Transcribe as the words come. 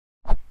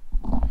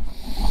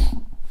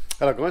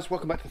Hello guys,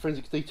 welcome back to the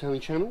Forensics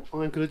Detailing channel. I'm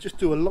going to just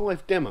do a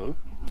live demo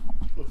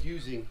of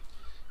using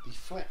the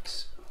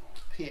Flex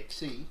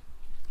PXE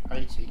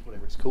 80,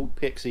 whatever it's called,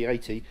 PXE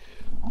 80,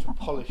 to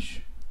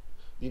polish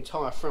the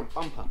entire front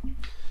bumper.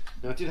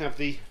 Now I did have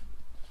the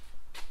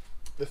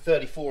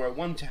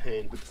 3401 to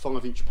hand with the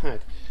 5-inch pad,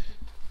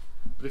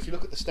 but if you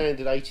look at the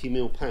standard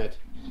 80mm pad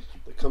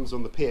that comes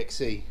on the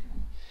PXE,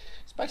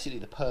 it's basically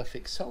the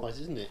perfect size,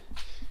 isn't it?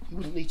 You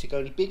wouldn't need to go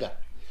any bigger.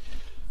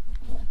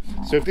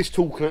 So if this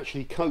tool can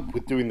actually cope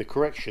with doing the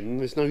correction,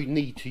 there's no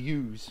need to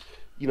use,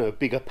 you know, a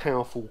bigger,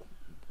 powerful,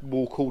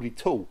 more corded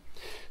tool.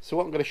 So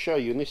what I'm going to show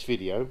you in this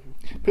video,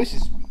 this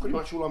is pretty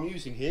much all I'm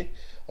using here.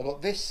 I've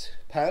got this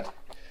pad,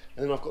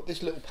 and then I've got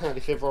this little pad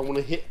if ever I want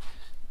to hit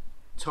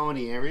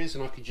tiny areas,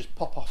 and I can just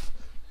pop off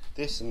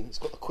this, and it's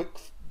got a quick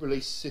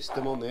release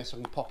system on there, so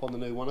I can pop on the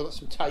new one. I've got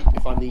some tape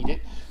if I need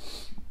it.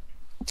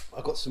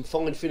 I've got some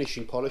fine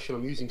finishing polish, and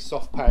I'm using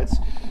soft pads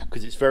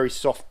because it's very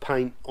soft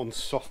paint on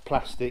soft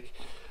plastic.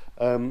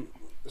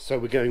 So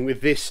we're going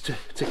with this to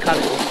cut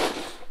it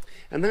off,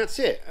 and that's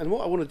it. And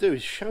what I want to do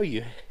is show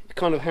you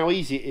kind of how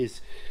easy it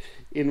is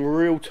in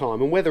real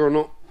time, and whether or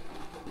not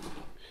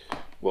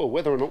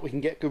we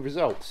can get good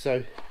results.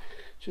 So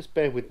just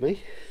bear with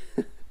me.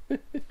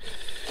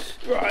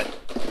 Right,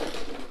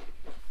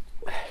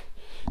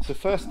 so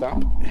first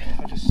up,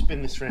 I'll just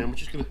spin this around. We're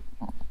just going to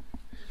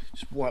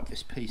wipe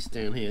this piece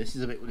down here. This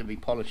is a bit we're going to be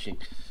polishing.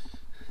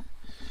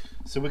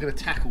 So we're going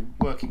to tackle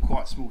work in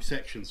quite small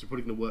sections. So we're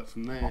probably going to work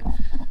from there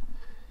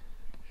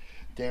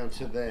down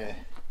to there.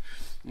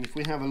 And if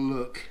we have a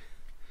look,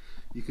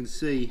 you can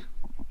see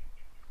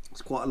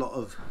it's quite a lot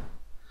of,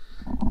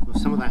 well,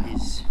 some of that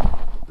is,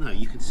 no,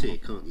 you can see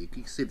it, can't you? You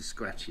can see the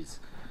scratches.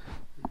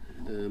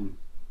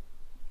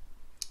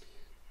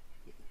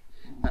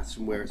 That's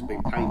from where it's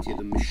been painted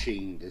and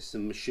machined. There's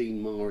some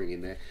machine marring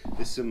in there.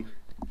 There's some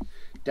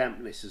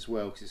dampness as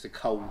well because it's a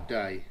cold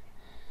day,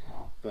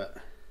 but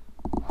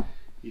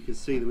you can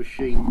see the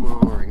machine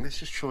marring. Let's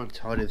just try and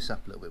tidy this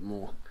up a little bit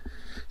more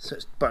so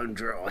it's bone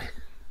dry.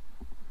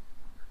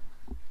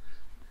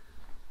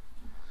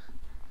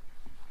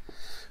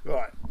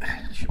 Right,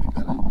 should be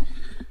better.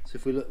 So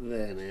if we look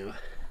there now,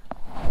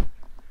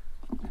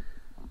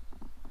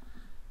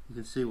 you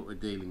can see what we're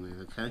dealing with,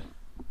 okay?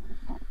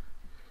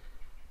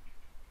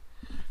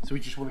 So we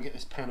just want to get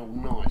this panel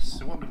nice.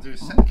 So what I'm going to do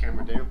is set the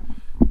camera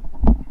down.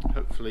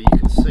 Hopefully you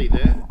can see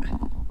there.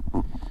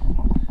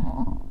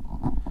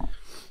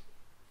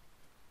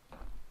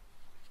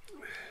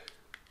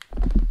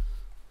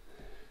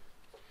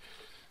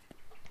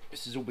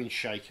 This has all been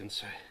shaken,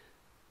 so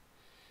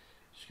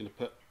just going to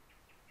put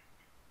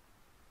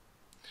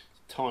a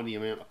tiny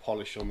amount of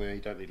polish on there.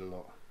 You don't need a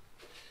lot.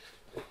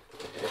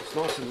 It's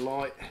nice and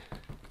light.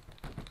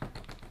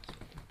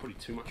 Probably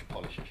too much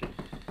polish actually.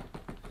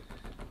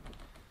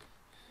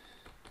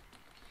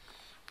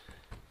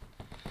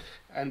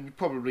 And we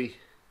probably,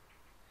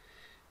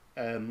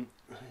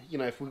 you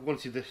know, if we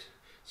wanted to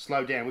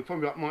slow down, we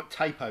probably might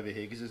tape over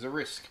here because there's a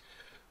risk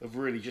of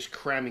really just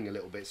cramming a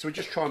little bit. So we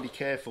just try and be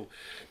careful.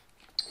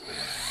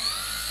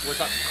 We'll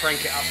have to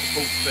crank it up to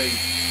full speed.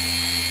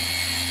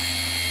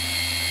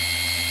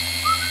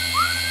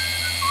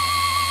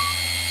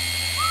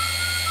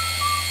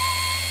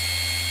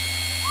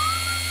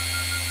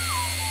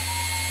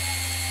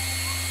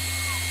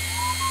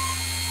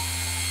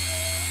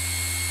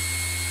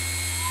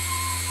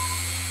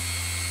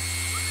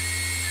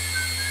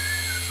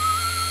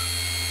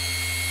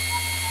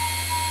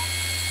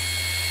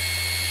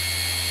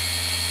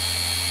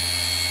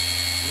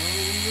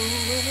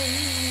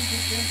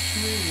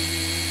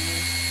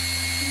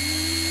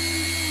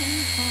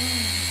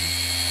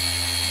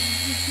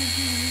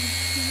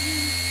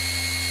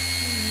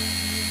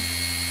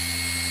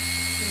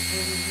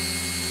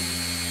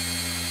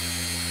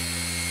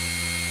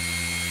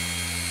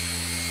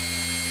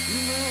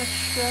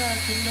 I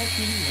can let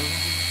you know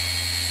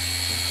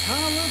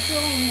how we're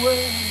going where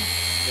we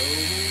go,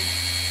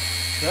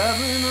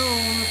 traveling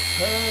on the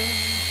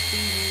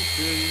passing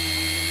train.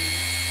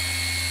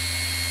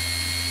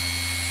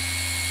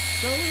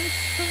 So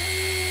it's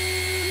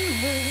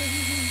away,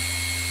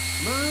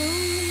 my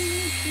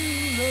own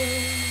true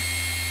love,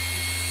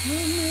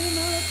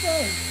 another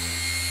day,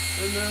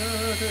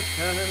 another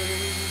time.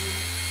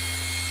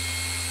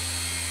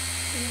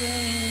 It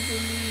ain't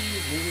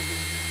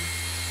believing.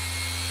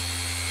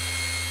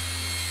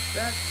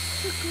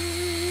 That's a good.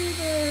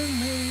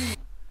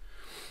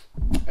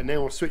 And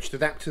now I'll switch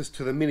adapters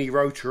to the mini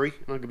rotary,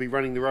 and I'm going to be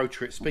running the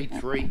rotary at speed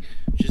 3,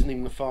 which isn't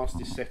even the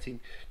fastest setting,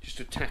 just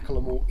to tackle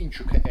a more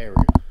intricate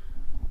area.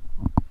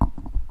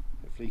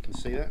 Hopefully you can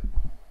see that.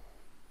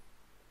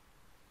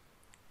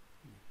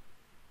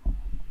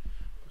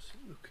 What's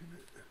it looking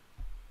at?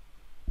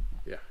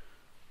 Yeah.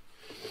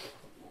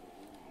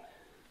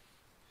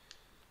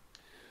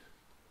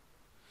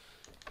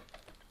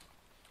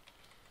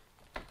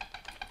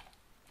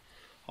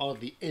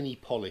 Hardly any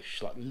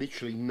polish, like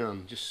literally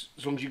none. Just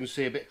as long as you can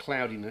see a bit of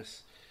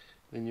cloudiness,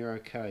 then you're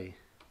okay.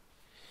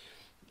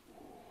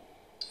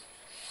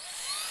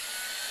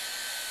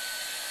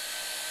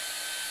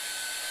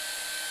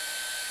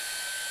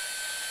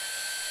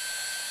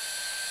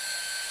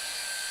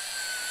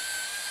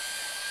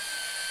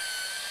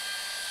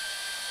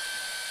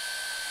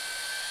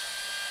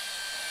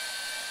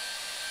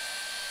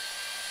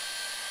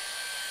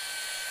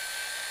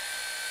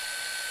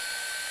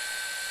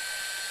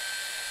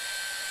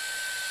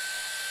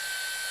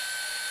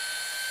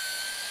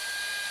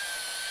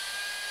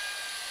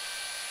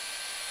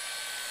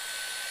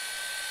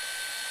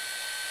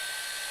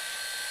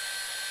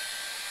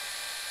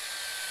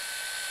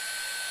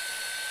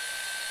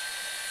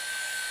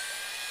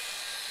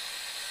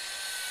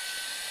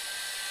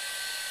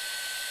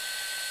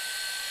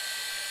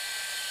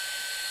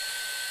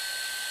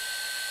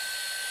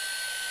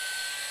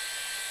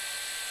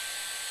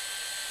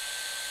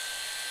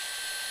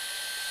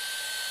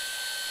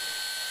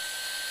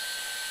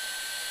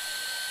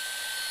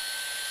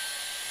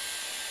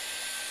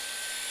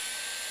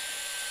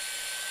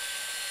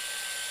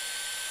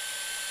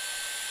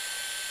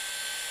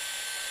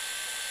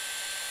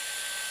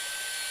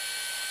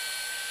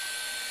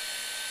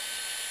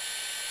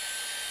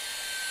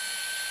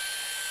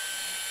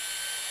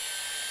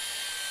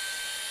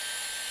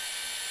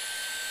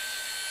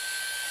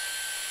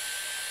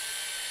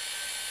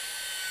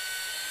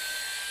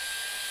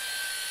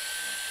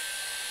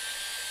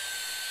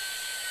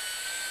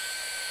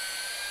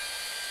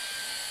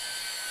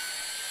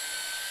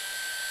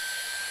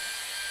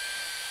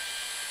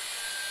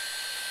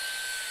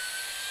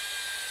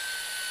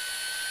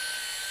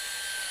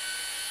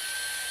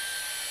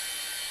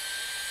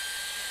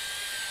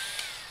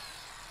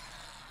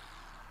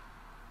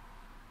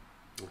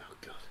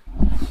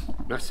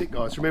 That's it,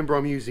 guys. Remember,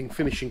 I'm using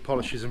finishing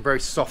polishes and very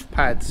soft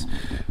pads,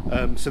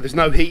 so there's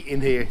no heat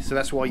in here, so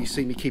that's why you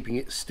see me keeping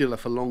it stiller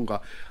for longer.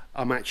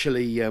 I'm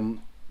actually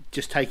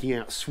just taking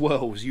out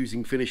swirls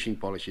using finishing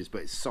polishes,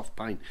 but it's soft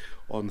paint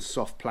on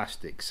soft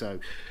plastic. So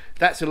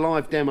that's a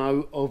live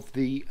demo of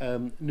the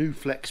new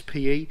Flex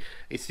PE.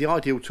 It's the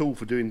ideal tool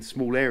for doing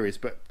small areas,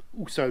 but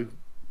also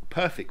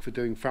perfect for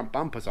doing front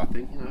bumpers, I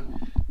think. You know,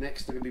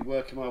 next I'm going to be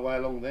working my way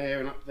along there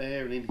and up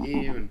there and in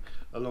here and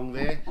along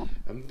there,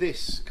 and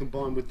this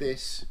combined with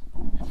this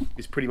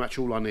is pretty much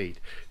all I need.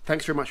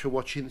 Thanks very much for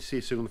watching. See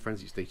you soon on the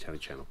Forensics Detailing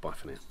channel. Bye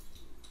for now.